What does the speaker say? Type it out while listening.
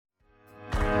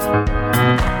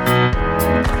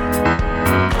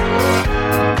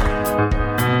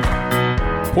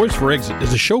Poised for Exit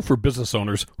is a show for business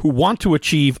owners who want to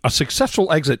achieve a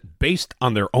successful exit based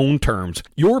on their own terms.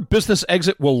 Your business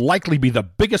exit will likely be the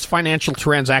biggest financial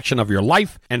transaction of your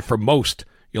life, and for most,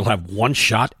 you'll have one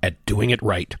shot at doing it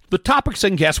right. The topics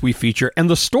and guests we feature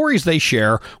and the stories they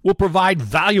share will provide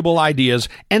valuable ideas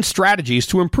and strategies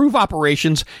to improve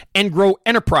operations and grow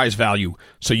enterprise value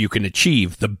so you can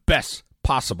achieve the best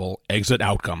possible exit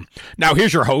outcome. Now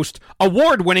here's your host,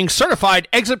 award-winning certified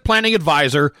exit planning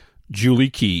advisor, Julie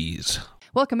Keys.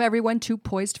 Welcome, everyone, to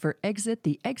Poised for Exit,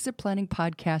 the Exit Planning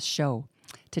Podcast show.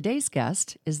 Today's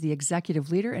guest is the executive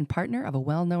leader and partner of a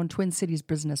well-known Twin Cities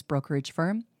business brokerage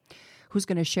firm who's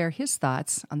going to share his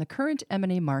thoughts on the current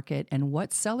M&A market and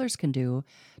what sellers can do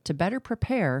to better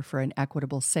prepare for an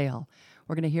equitable sale.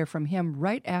 We're going to hear from him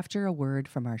right after a word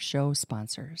from our show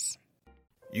sponsors.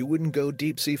 You wouldn't go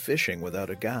deep-sea fishing without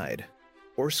a guide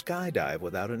or skydive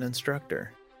without an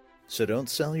instructor. So don't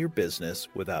sell your business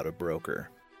without a broker.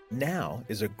 Now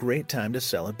is a great time to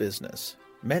sell a business.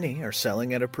 Many are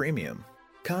selling at a premium.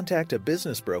 Contact a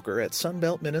business broker at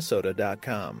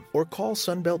sunbeltminnesota.com or call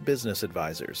Sunbelt Business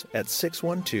Advisors at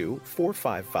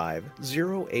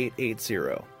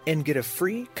 612-455-0880 and get a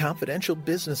free confidential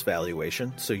business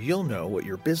valuation so you'll know what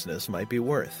your business might be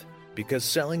worth. Because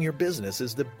selling your business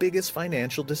is the biggest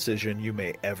financial decision you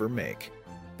may ever make.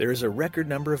 There is a record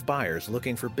number of buyers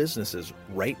looking for businesses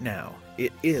right now.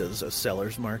 It is a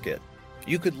seller's market.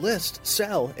 You could list,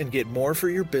 sell, and get more for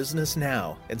your business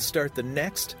now and start the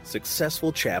next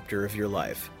successful chapter of your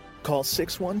life. Call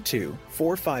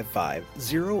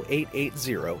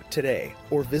 612-455-0880 today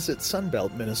or visit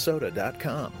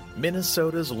sunbeltminnesota.com,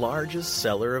 Minnesota's largest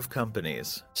seller of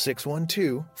companies.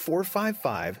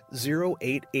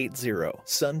 612-455-0880,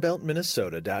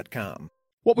 sunbeltminnesota.com.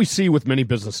 What we see with many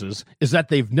businesses is that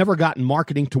they've never gotten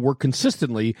marketing to work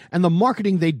consistently, and the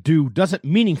marketing they do doesn't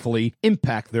meaningfully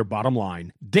impact their bottom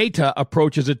line. Data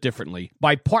approaches it differently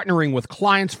by partnering with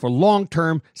clients for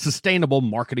long-term, sustainable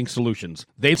marketing solutions.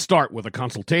 They start with a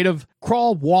consultative,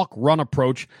 crawl, walk, run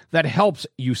approach that helps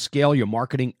you scale your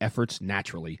marketing efforts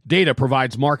naturally. Data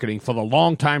provides marketing for the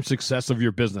long-time success of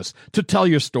your business, to tell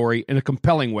your story in a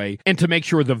compelling way, and to make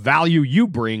sure the value you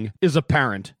bring is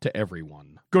apparent to everyone.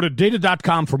 Go to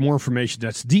data.com for more information.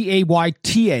 That's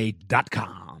DAYTA.com.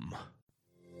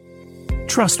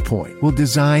 TrustPoint will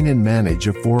design and manage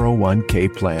a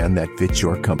 401k plan that fits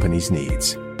your company's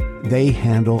needs. They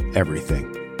handle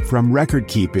everything, from record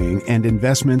keeping and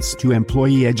investments to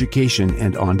employee education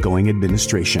and ongoing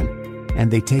administration.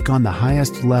 And they take on the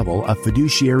highest level of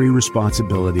fiduciary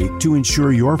responsibility to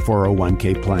ensure your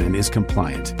 401k plan is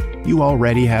compliant. You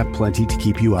already have plenty to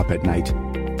keep you up at night.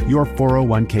 Your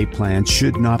 401k plan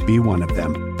should not be one of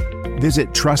them. Visit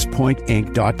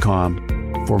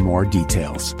TrustPointInc.com for more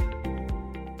details.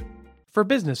 For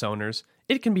business owners,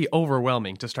 it can be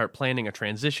overwhelming to start planning a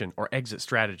transition or exit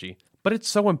strategy, but it's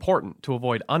so important to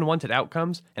avoid unwanted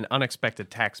outcomes and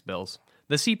unexpected tax bills.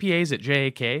 The CPAs at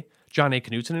JAK, John A.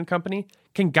 Knutson & Company,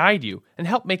 can guide you and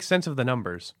help make sense of the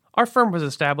numbers. Our firm was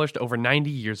established over 90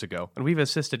 years ago, and we've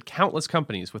assisted countless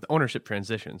companies with ownership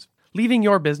transitions. Leaving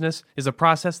your business is a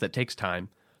process that takes time.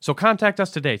 So contact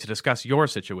us today to discuss your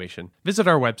situation. Visit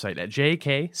our website at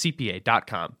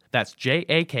jakcpa.com. That's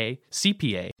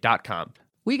jakcpa.com.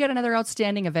 We got another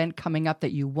outstanding event coming up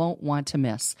that you won't want to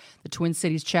miss. The Twin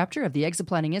Cities chapter of the Exit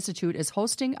Planning Institute is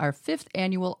hosting our 5th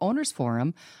annual Owners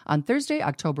Forum on Thursday,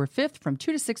 October 5th from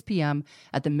 2 to 6 p.m.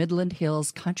 at the Midland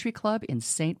Hills Country Club in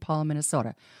St. Paul,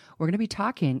 Minnesota. We're going to be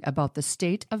talking about the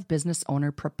state of business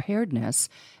owner preparedness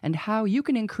and how you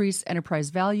can increase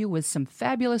enterprise value with some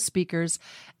fabulous speakers,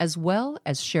 as well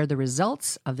as share the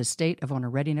results of the State of Owner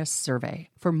Readiness Survey.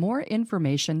 For more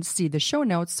information, see the show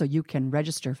notes so you can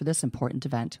register for this important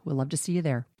event. We'll love to see you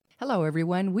there. Hello,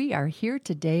 everyone. We are here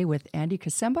today with Andy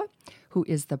Kasemba, who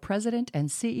is the president and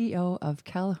CEO of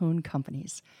Calhoun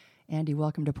Companies. Andy,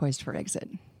 welcome to Poised for Exit.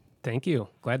 Thank you.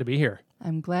 Glad to be here.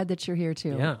 I'm glad that you're here,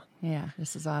 too. Yeah,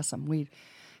 this is awesome. We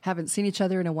haven't seen each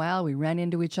other in a while. We ran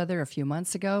into each other a few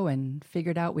months ago and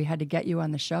figured out we had to get you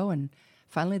on the show, and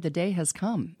finally the day has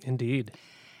come. Indeed.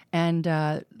 And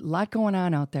a lot going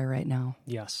on out there right now.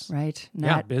 Yes. Right?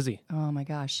 Busy. Oh, my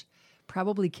gosh.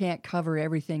 Probably can't cover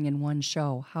everything in one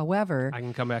show. However, I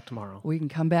can come back tomorrow. We can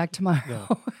come back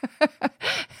tomorrow.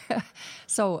 Yeah.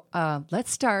 So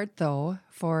let's start, though,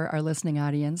 for our listening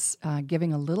audience,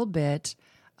 giving a little bit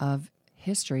of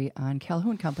history on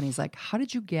Calhoun Companies. Like, how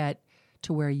did you get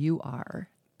to where you are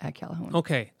at Calhoun?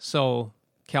 Okay, so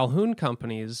Calhoun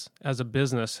Companies as a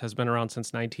business has been around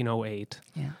since 1908.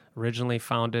 Yeah. Originally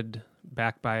founded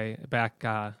back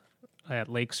at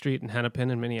Lake Street in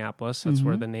Hennepin in Minneapolis. That's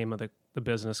where the name of the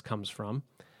business comes from.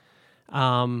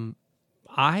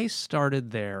 I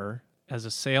started there as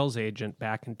a sales agent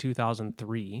back in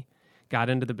 2003, got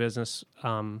into the business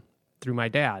through my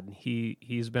dad.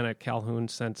 He's been at Calhoun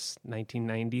since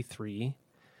 1993.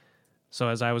 So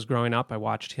as I was growing up, I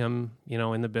watched him,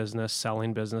 in the business,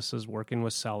 selling businesses, working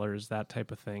with sellers, that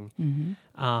type of thing.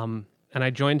 And I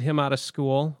joined him out of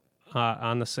school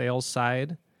on the sales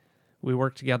side. We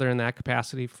worked together in that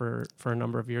capacity for a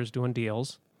number of years doing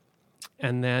deals.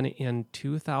 And then in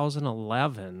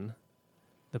 2011,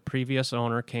 the previous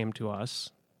owner came to us,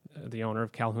 the owner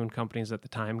of Calhoun Companies at the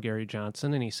time, Gary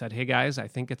Johnson, and he said, "Hey guys, I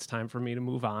think it's time for me to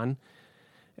move on.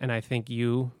 And I think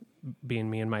you, being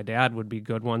me and my dad, would be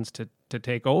good ones to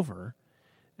take over."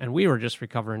 And we were just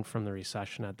recovering from the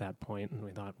recession at that point, and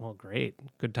we thought, well, great,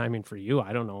 good timing for you.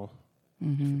 I don't know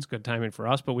if it's good timing for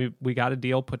us, but we got a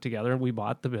deal put together, and we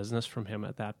bought the business from him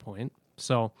at that point.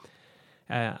 So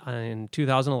in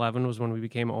 2011 was when we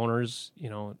became owners,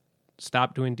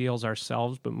 stopped doing deals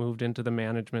ourselves, but moved into the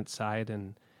management side.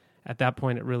 And at that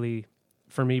point, it really,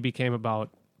 for me, became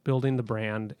about building the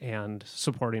brand and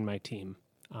supporting my team.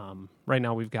 Right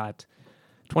now, we've got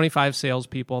 25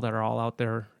 salespeople that are all out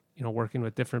there, working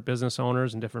with different business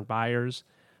owners and different buyers,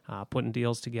 putting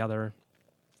deals together.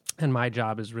 And my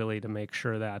job is really to make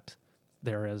sure that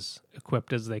they're as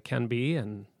equipped as they can be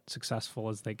and successful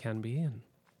as they can be and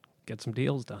get some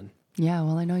deals done. Yeah,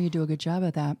 well, I know you do a good job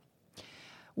at that.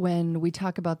 When we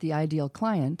talk about the ideal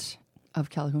client of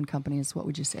Calhoun Companies, what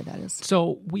would you say that is?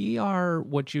 So we are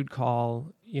what you'd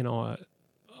call, a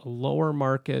lower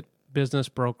market business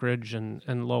brokerage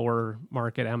and lower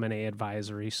market M&A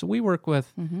advisory. So we work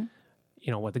with,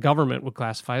 what the government would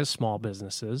classify as small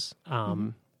businesses.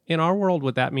 In our world,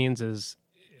 what that means is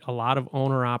a lot of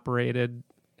owner-operated,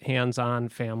 hands-on,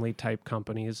 family-type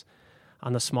companies.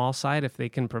 On the small side, if they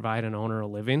can provide an owner a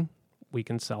living, we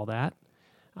can sell that.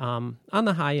 On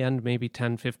the high end, maybe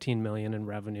 10, 15 million in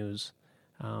revenues.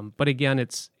 But again,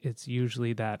 it's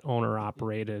usually that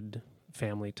owner-operated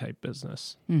family-type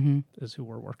business is who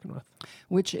we're working with.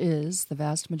 Which is the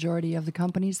vast majority of the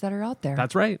companies that are out there.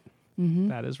 That's right.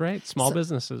 That is right. Small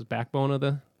businesses, backbone of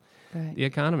the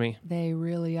economy. They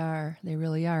really are. They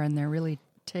really are. And they're really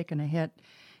taking a hit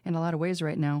in a lot of ways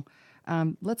right now.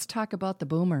 Let's talk about the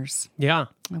boomers. Yeah.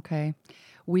 Okay.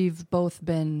 We've both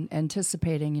been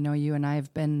anticipating, you and I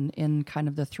have been in kind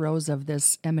of the throes of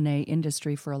this M&A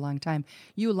industry for a long time.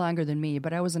 You longer than me,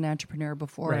 but I was an entrepreneur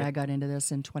before I got into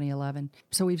this in 2011.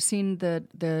 So we've seen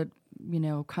the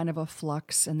kind of a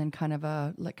flux and then kind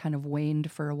of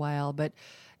waned for a while. But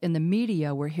in the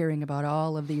media, we're hearing about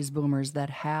all of these boomers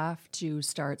that have to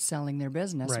start selling their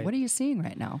business. Right. What are you seeing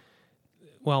right now?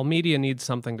 Well, media needs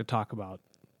something to talk about,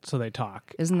 so they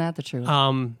talk. Isn't that the truth?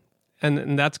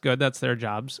 And that's good. That's their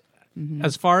jobs.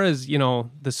 As far as, the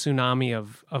tsunami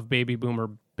of baby boomer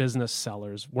business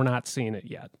sellers, we're not seeing it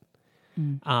yet.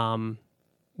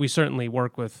 We certainly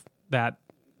work with that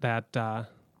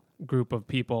group of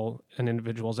people and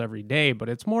individuals every day, but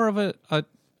it's more of a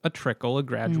trickle, a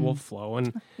gradual flow.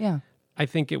 And I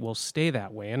think it will stay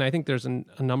that way. And I think there's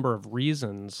a number of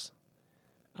reasons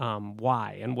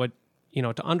why. And what,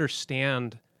 to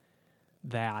understand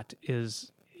that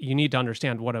is, you need to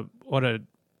understand what a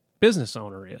business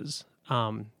owner is.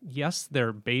 Yes,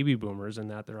 they're baby boomers in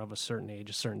that they're of a certain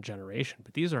age, a certain generation,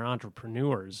 but these are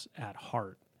entrepreneurs at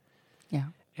heart. Yeah.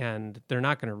 And they're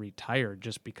not going to retire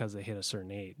just because they hit a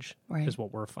certain age, is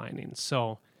what we're finding.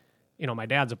 So, my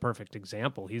dad's a perfect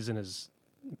example. He's in his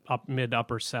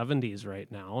mid-upper 70s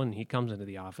right now, and he comes into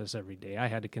the office every day. I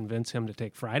had to convince him to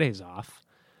take Fridays off.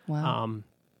 Wow.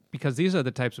 Because these are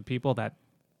the types of people that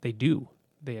they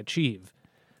achieve.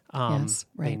 Yes,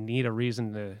 right. They need a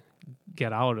reason to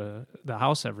get out of the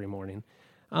house every morning.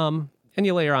 And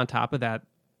you layer on top of that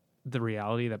the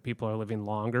reality that people are living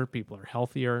longer, people are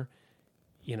healthier,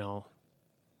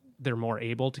 they're more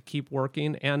able to keep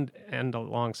working, and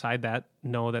alongside that,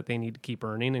 know that they need to keep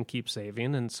earning and keep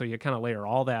saving. And so you kind of layer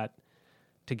all that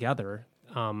together,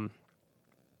 and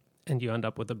you end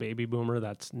up with a baby boomer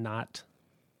that's not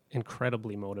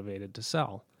incredibly motivated to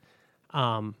sell.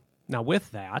 Now,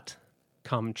 with that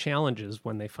come challenges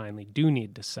when they finally do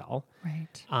need to sell.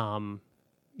 Right.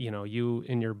 You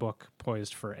in your book,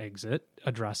 Poised for Exit,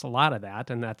 address a lot of that,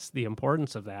 and that's the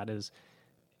importance of that is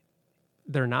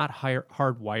they're not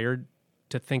hardwired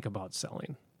to think about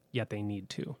selling, yet they need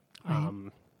to.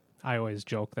 Right. I always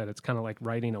joke that it's kind of like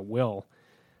writing a will.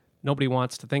 Nobody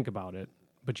wants to think about it,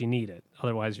 but you need it.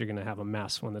 Otherwise, you're going to have a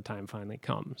mess when the time finally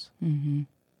comes. Mm-hmm.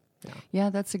 Yeah,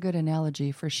 that's a good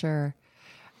analogy for sure.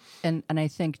 And I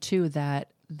think, too, that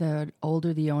the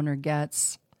older the owner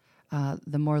gets,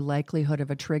 the more likelihood of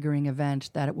a triggering event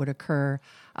that it would occur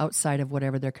outside of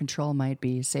whatever their control might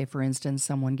be. Say, for instance,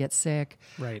 someone gets sick,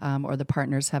 Right. Or the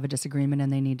partners have a disagreement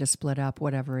and they need to split up,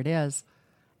 whatever it is.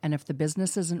 And if the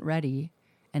business isn't ready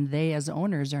and they as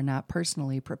owners are not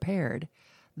personally prepared,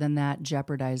 then that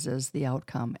jeopardizes the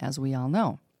outcome, as we all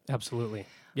know. Absolutely.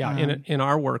 Yeah. In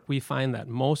our work, we find that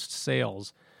most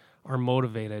sales are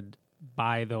motivated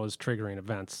by those triggering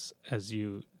events, as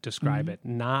you describe it.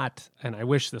 Not, and I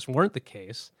wish this weren't the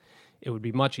case, it would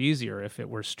be much easier if it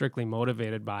were strictly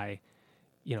motivated by,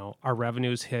 our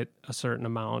revenues hit a certain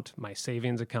amount, my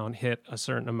savings account hit a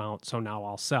certain amount, so now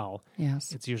I'll sell.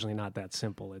 Yes. It's usually not that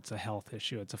simple. It's a health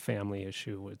issue. It's a family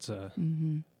issue. It's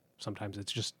sometimes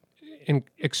it's just in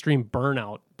extreme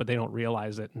burnout, but they don't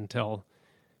realize it until,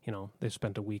 they've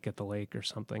spent a week at the lake or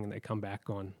something and they come back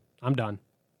going, I'm done.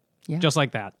 Yeah. Just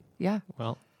like that. Yeah.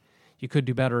 Well, you could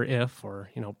do better if, or,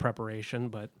 preparation,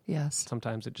 but Yes.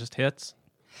 sometimes it just hits.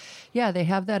 Yeah, they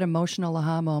have that emotional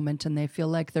aha moment and they feel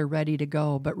like they're ready to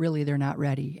go, but really they're not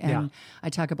ready. And Yeah. I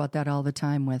talk about that all the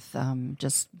time with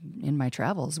just in my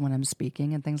travels when I'm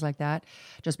speaking and things like that.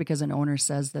 Just because an owner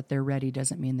says that they're ready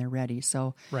doesn't mean they're ready.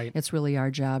 So Right. it's really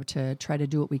our job to try to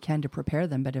do what we can to prepare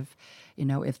them. But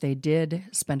if they did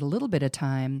spend a little bit of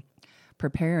time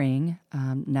preparing,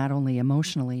 not only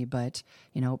emotionally, but,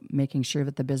 making sure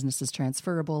that the business is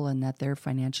transferable and that they're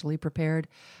financially prepared,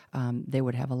 they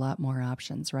would have a lot more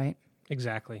options, right?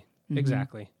 Exactly.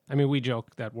 Exactly. I mean, we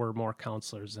joke that we're more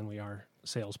counselors than we are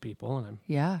salespeople. And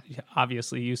Yeah.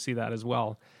 obviously you see that as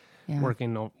well, Yeah.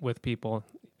 working with people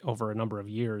over a number of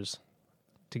years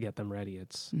to get them ready.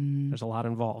 There's a lot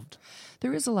involved.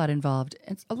 There is a lot involved.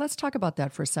 And let's talk about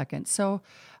that for a second. So,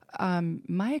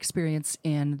 my experience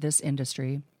in this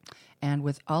industry and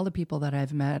with all the people that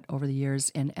I've met over the years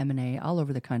in M&A all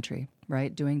over the country,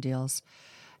 right, doing deals,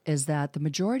 is that the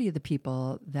majority of the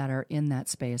people that are in that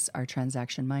space are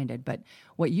transaction-minded. But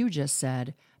what you just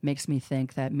said makes me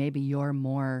think that maybe you're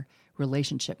more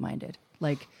relationship-minded.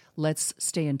 Like, let's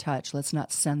stay in touch. Let's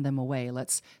not send them away.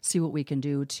 Let's see what we can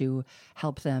do to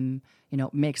help them,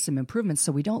 make some improvements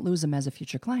so we don't lose them as a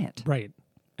future client. Right.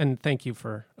 And thank you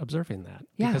for observing that.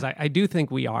 Yeah. Because I do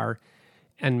think we are,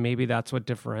 and maybe that's what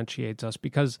differentiates us.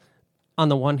 Because on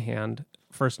the one hand,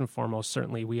 first and foremost,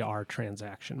 certainly we are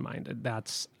transaction-minded.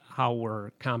 That's how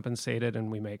we're compensated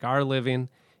and we make our living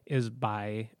is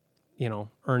by,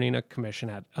 earning a commission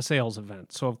at a sales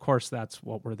event. So, of course, that's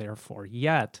what we're there for.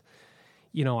 Yet,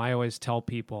 I always tell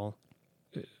people,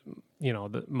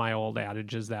 my old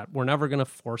adage is that we're never going to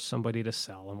force somebody to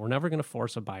sell and we're never going to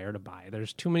force a buyer to buy.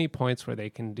 There's too many points where they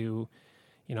can do,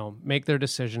 make their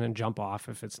decision and jump off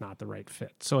if it's not the right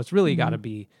fit. So it's really got to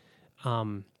be,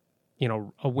 a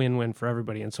win-win for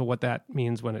everybody. And so what that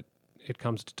means when it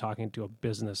comes to talking to a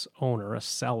business owner, a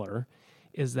seller,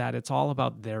 is that it's all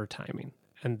about their timing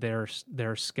and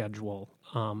their schedule.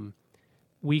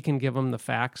 We can give them the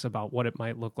facts about what it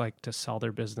might look like to sell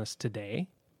their business today,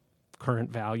 current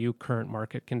value, current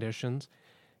market conditions.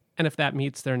 And if that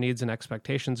meets their needs and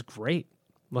expectations, great.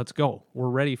 Let's go. We're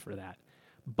ready for that.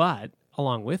 But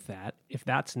along with that, if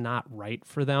that's not right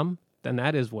for them, then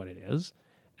that is what it is.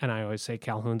 And I always say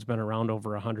Calhoun's been around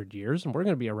over 100 years, and we're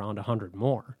going to be around 100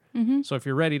 more. Mm-hmm. So if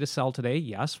you're ready to sell today,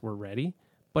 yes, we're ready.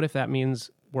 But if that means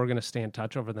we're going to stay in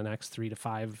touch over the next 3 to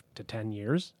 5 to 10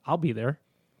 years, I'll be there.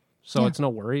 So it's no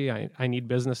worry. I need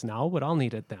business now, but I'll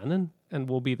need it then, and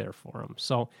we'll be there for them.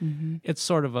 So it's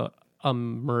sort of a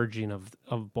merging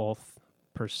of both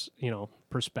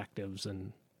perspectives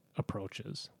and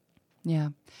approaches. Yeah,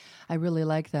 I really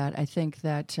like that. I think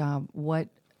that what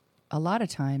a lot of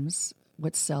times,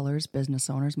 what sellers, business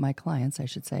owners, my clients, I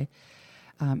should say,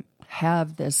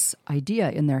 have this idea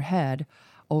in their head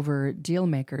over deal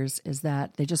makers is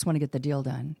that they just want to get the deal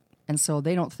done. And so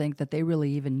they don't think that they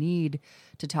really even need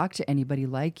to talk to anybody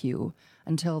like you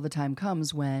until the time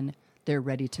comes when they're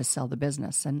ready to sell the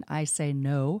business. And I say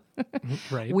no.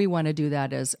 Right. We want to do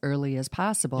that as early as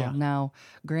possible. Yeah. Now,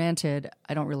 granted,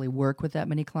 I don't really work with that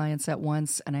many clients at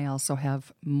once, and I also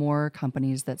have more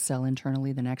companies that sell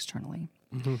internally than externally.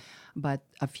 Mm-hmm. But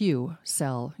a few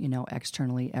sell,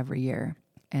 externally every year.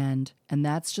 And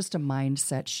that's just a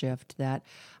mindset shift that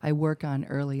I work on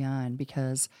early on,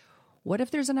 because what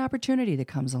if there's an opportunity that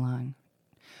comes along?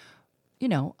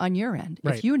 On your end,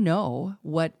 Right. if you know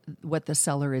what the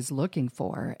seller is looking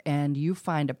for and you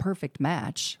find a perfect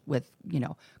match with,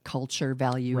 culture,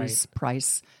 values, Right.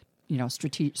 price,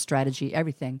 strategy,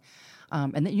 everything,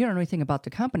 and that you don't know anything about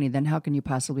the company, then how can you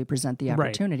possibly present the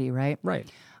opportunity, right?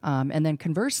 Right. And then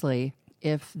conversely,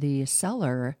 if the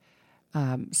seller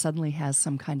suddenly has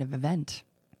some kind of event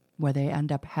where they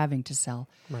end up having to sell.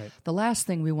 Right. The last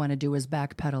thing we want to do is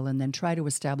backpedal and then try to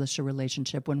establish a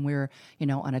relationship when we're,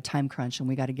 on a time crunch and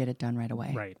we got to get it done right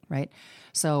away. Right. Right.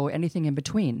 So anything in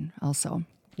between also.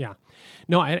 Yeah.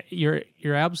 No, you're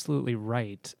absolutely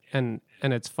right. And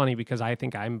it's funny because I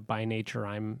think I'm by nature,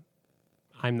 I'm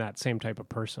that same type of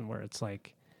person where it's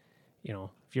like,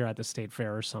 if you're at the state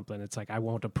fair or something, it's like I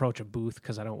won't approach a booth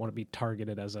because I don't want to be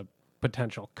targeted as a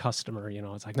potential customer.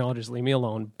 It's like, no, just leave me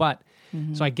alone. But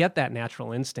so I get that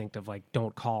natural instinct of like,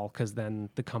 don't call because then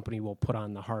the company will put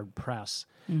on the hard press.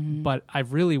 But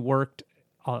I've really worked,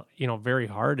 very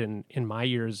hard in my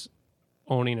years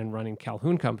owning and running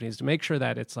Calhoun companies to make sure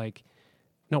that it's like,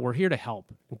 no, we're here to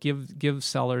help. Give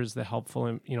sellers the helpful,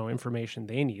 information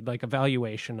they need, like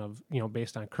evaluation of,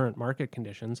 based on current market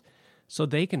conditions, so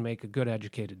they can make a good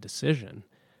educated decision.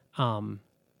 And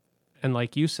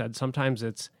like you said, sometimes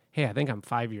it's, hey, I think I'm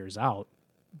 5 years out,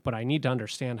 but I need to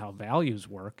understand how values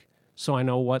work so I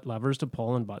know what levers to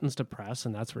pull and buttons to press,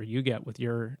 and that's where you get with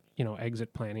your,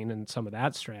 exit planning and some of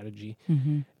that strategy.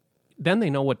 Then they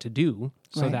know what to do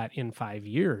so that in 5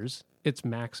 years it's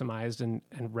maximized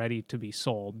and ready to be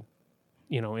sold,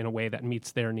 in a way that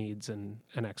meets their needs and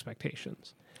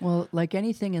expectations. Well, like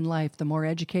anything in life, the more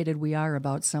educated we are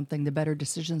about something, the better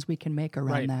decisions we can make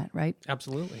around that, right?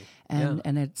 Absolutely.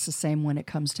 And it's the same when it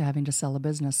comes to having to sell a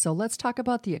business. So let's talk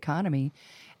about the economy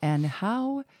and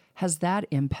how has that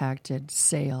impacted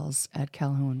sales at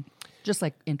Calhoun? Just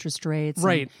like interest rates,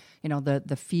 right? And,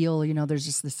 the feel. There's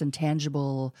just this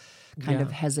intangible kind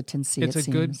of hesitancy. It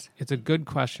seems. It's a good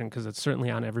question because it's certainly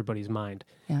on everybody's mind.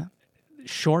 Yeah.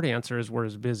 Short answer is we're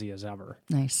as busy as ever.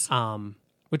 Nice.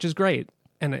 Which is great.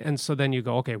 And so then you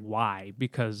go, okay, why?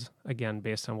 Because again,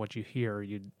 based on what you hear,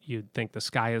 you'd think the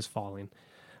sky is falling.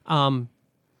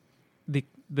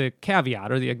 The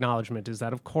caveat or the acknowledgement is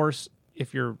that, of course,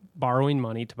 if you're borrowing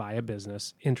money to buy a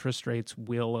business, interest rates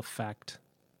will affect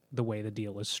the way the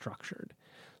deal is structured.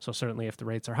 So certainly if the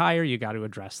rates are higher, you got to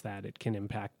address that. It can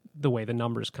impact the way the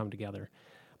numbers come together.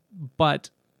 But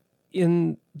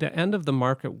in the end of the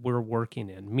market we're working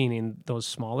in, meaning those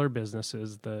smaller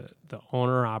businesses, the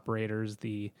owner operators,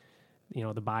 the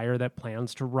buyer that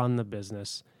plans to run the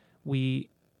business,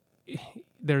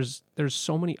 there's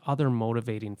so many other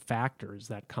motivating factors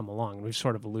that come along. And we've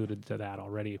sort of alluded to that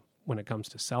already when it comes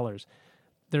to sellers.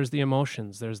 There's the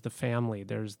emotions, there's the family,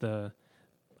 there's the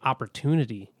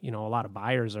opportunity. A lot of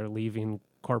buyers are leaving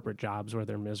corporate jobs where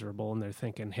they're miserable and they're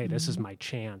thinking, hey, this is my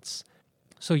chance.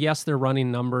 So yes, they're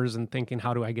running numbers and thinking,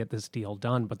 how do I get this deal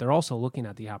done? But they're also looking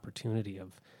at the opportunity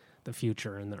of the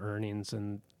future and the earnings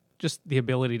and just the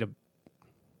ability to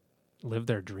live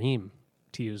their dream,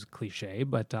 to use a cliche.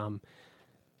 But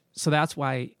so that's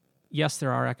why, yes,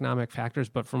 there are economic factors,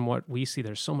 but from what we see,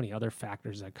 there's so many other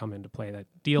factors that come into play that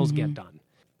deals get done.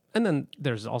 And then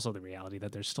there's also the reality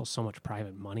that there's still so much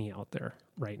private money out there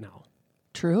right now.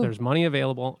 True. There's money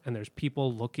available and there's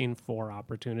people looking for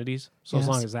opportunities. So as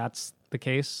long as that's the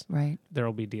case, right, there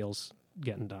will be deals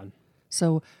getting done.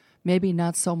 So maybe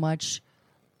not so much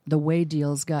the way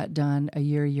deals got done a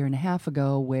year and a half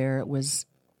ago where it was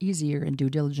easier and due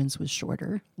diligence was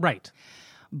shorter. Right.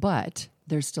 But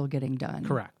they're still getting done.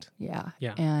 Correct. Yeah.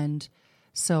 Yeah. And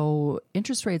so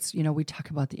interest rates, we talk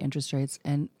about the interest rates,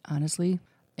 and honestly,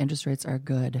 interest rates are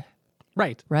good.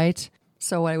 Right. Right?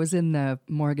 So I was in the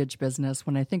mortgage business.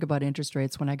 When I think about interest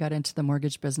rates, when I got into the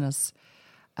mortgage business,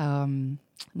 I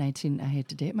hate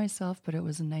to date myself, but it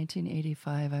was in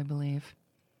 1985, I believe.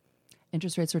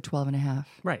 Interest rates were 12.5.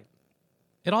 Right.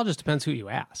 It all just depends who you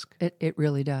ask. It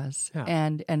really does. Yeah.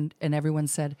 And everyone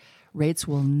said rates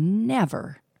will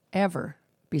never, ever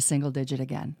be single digit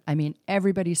again. I mean,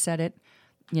 everybody said it.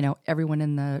 Everyone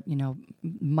in the,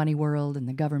 money world and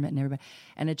the government and everybody.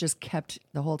 And it just kept,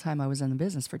 the whole time I was in the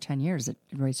business for 10 years,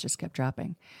 rates just kept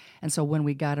dropping. And so when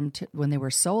we got them to, when they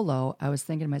were so low, I was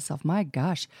thinking to myself, my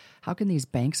gosh, how can these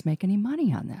banks make any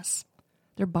money on this?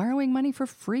 They're borrowing money for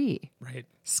free. Right.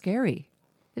 Scary.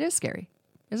 It is scary,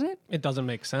 isn't it? It doesn't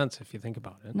make sense if you think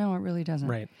about it. No, it really doesn't.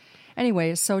 Right.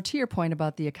 Anyway, so to your point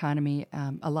about the economy,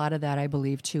 a lot of that, I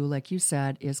believe, too, like you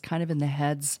said, is kind of in the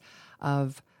heads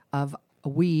of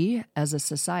we as a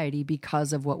society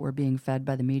because of what we're being fed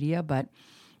by the media. But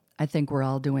I think we're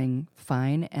all doing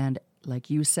fine. And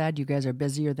like you said, you guys are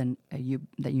busier than you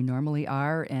normally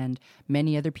are. And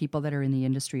many other people that are in the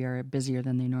industry are busier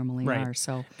than they normally are.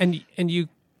 So and you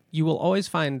will always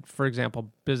find, for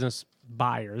example, business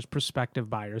buyers, prospective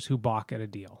buyers who balk at a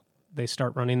deal. They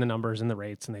start running the numbers and the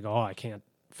rates and they go, oh, I can't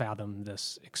fathom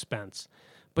this expense.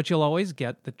 But you'll always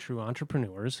get the true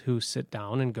entrepreneurs who sit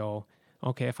down and go,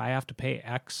 okay, if I have to pay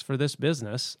X for this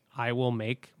business, I will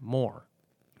make more.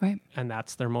 Right. And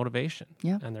that's their motivation.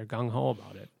 Yeah. And they're gung-ho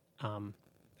about it.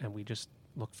 And we just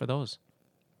look for those.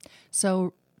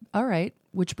 So, all right,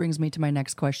 which brings me to my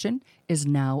next question. Is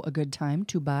now a good time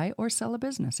to buy or sell a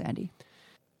business, Andy?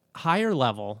 Higher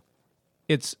level,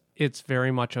 it's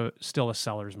very much still a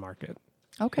seller's market.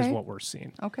 Okay. Is what we're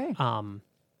seeing. Okay.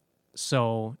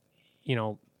 So,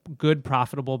 good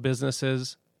profitable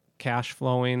businesses, cash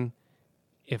flowing,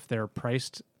 if they're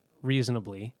priced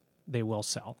reasonably, they will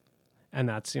sell. And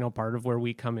that's, part of where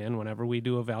we come in. Whenever we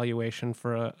do a valuation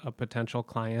for a potential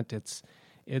client,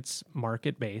 it's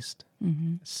market-based.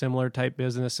 Mm-hmm. Similar type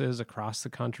businesses across the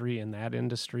country in that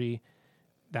industry,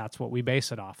 that's what we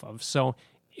base it off of. So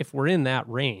if we're in that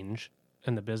range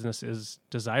and the business is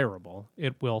desirable,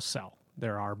 it will sell.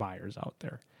 There are buyers out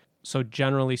there. So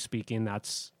generally speaking,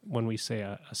 that's when we say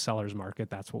a seller's market,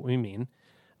 that's what we mean.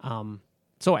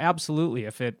 So absolutely,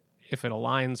 if it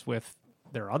aligns with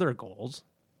their other goals,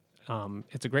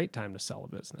 it's a great time to sell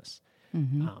a business.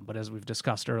 Mm-hmm. But as we've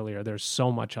discussed earlier, there's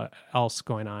so much else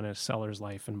going on in a seller's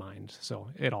life and mind. So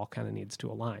it all kind of needs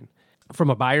to align. From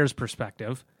a buyer's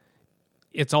perspective,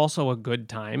 it's also a good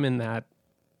time in that,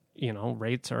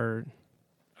 rates are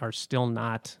still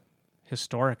not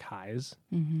historic highs.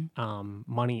 Mm-hmm.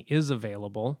 Money is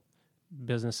available.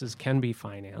 Businesses can be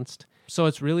financed. So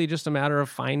it's really just a matter of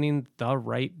finding the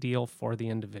right deal for the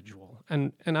individual.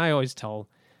 And I always tell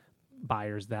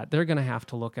buyers that they're going to have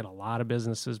to look at a lot of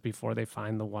businesses before they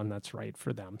find the one that's right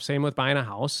for them. Same with buying a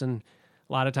house. And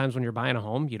a lot of times when you're buying a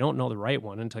home, you don't know the right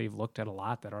one until you've looked at a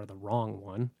lot that are the wrong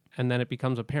one. And then it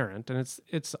becomes apparent. And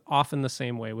it's often the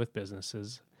same way with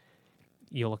businesses.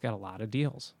 You look at a lot of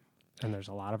deals. And there's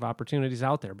a lot of opportunities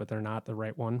out there, but they're not the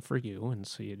right one for you. And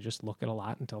so you just look at a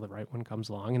lot until the right one comes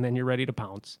along, and then you're ready to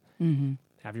pounce. Mm-hmm.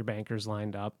 Have your bankers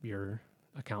lined up, your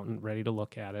accountant ready to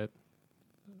look at it,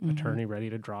 Mm-hmm. attorney ready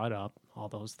to draw it up, all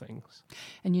those things.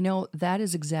 And that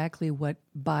is exactly what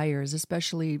buyers,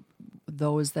 especially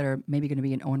those that are maybe going to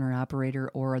be an owner-operator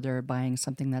or they're buying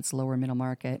something that's lower middle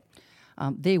market,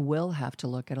 they will have to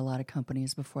look at a lot of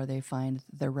companies before they find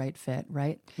the right fit,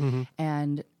 right? Mm-hmm.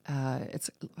 And it's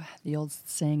the old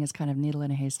saying is kind of needle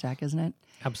in a haystack, isn't it?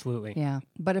 Absolutely. Yeah.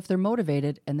 But if they're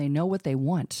motivated and they know what they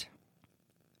want,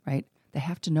 right? They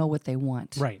have to know what they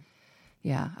want. Right.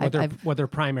 Yeah. What their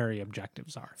primary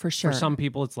objectives are. For sure. For some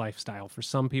people, it's lifestyle. For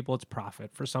some people, it's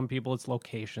profit. For some people, it's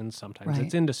location. Sometimes Right.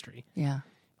 it's industry. Yeah.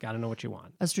 Got to know what you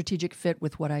want. A strategic fit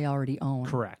with what I already own.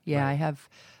 Correct. Yeah, Right. I have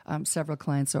several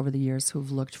clients over the years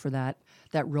who've looked for that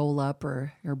roll up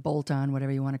or bolt on,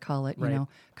 whatever you want to call it, Right.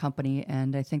 company.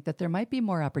 And I think that there might be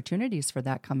more opportunities for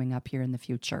that coming up here in the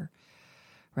future,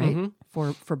 right?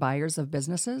 Mm-hmm. For buyers of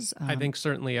businesses. I think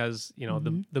certainly as,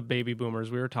 the baby boomers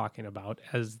we were talking about,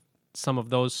 as some of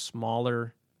those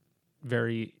smaller,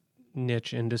 very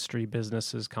niche industry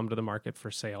businesses come to the market for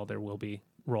sale, there will be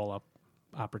roll-up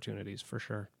opportunities for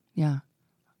sure. Yeah.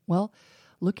 Well,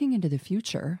 looking into the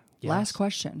future, Yes. last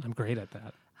question. I'm great at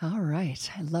that. All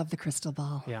right. I love the crystal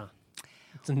ball. Yeah.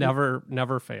 It's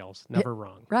never fails, never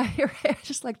wrong. Right, right.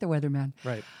 Just like the weatherman.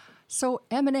 Right. So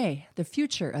M&A, the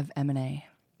future of M&A,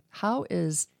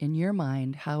 in your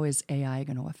mind, how is AI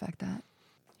going to affect that?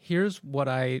 Here's what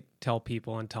I tell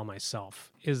people and tell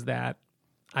myself is that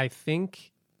I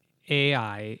think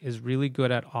AI is really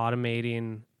good at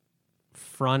automating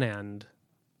front-end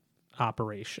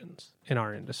operations in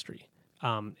our industry.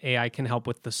 AI can help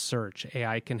with the search.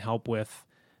 AI can help with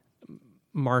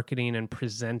marketing and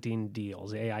presenting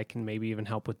deals. AI can maybe even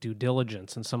help with due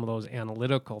diligence and some of those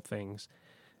analytical things.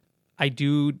 I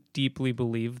do deeply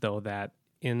believe, though, that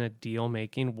in a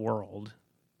deal-making world,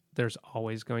 there's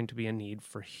always going to be a need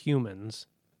for humans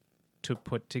to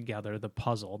put together the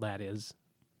puzzle that is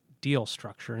deal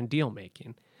structure and deal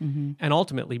making, and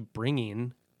ultimately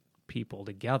bringing people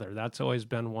together. That's always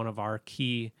been one of our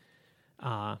key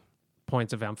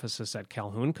points of emphasis at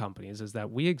Calhoun Companies, is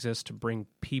that we exist to bring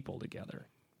people together.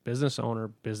 Business owner,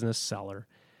 business seller.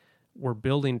 We're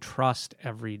building trust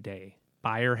every day.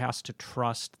 Buyer has to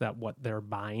trust that what they're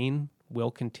buying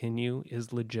will continue,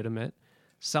 is legitimate.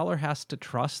 Seller has to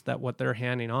trust that what they're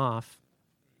handing off,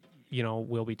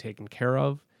 will be taken care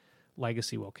of.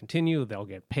 Legacy will continue. They'll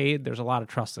get paid. There's a lot of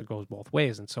trust that goes both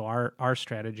ways. And so our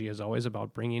strategy is always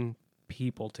about bringing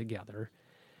people together.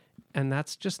 And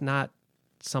that's just not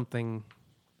something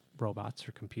robots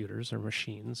or computers or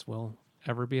machines will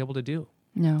ever be able to do.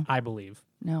 No. I believe.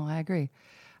 No, I agree.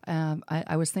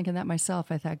 I was thinking that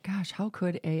myself. I thought, gosh, how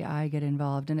could AI get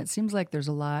involved? And it seems like there's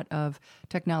a lot of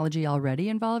technology already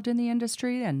involved in the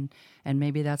industry, and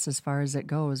maybe that's as far as it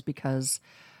goes, because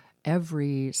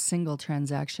every single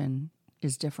transaction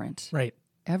is different. Right.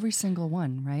 Every single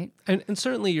one, right? And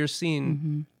certainly you're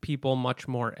seeing people much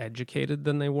more educated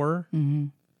than they were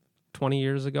 20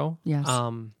 years ago. Yes.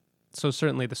 So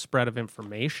certainly the spread of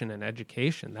information and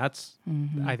education, that's,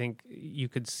 I think you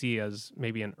could see as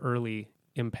maybe an early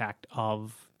impact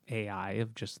of AI,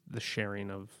 of just the sharing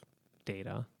of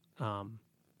data.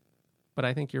 But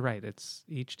I think you're right.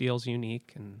 Each deal's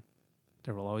unique, and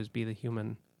there will always be the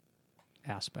human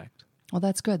aspect. Well,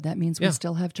 that's good. That means we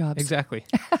still have jobs. Exactly.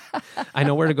 I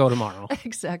know where to go tomorrow.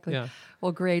 Exactly. Yeah.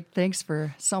 Well, great. Thanks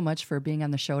so much for being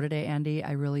on the show today, Andy.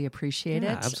 I really appreciate it.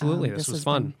 Absolutely. This was has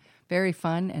fun. been very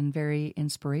fun and very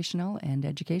inspirational and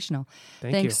educational.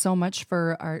 Thank Thanks you. so much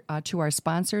for to our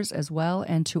sponsors as well,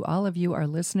 and to all of you, our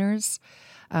listeners.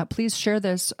 Please share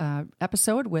this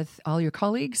episode with all your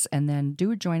colleagues, and then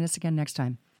do join us again next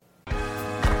time.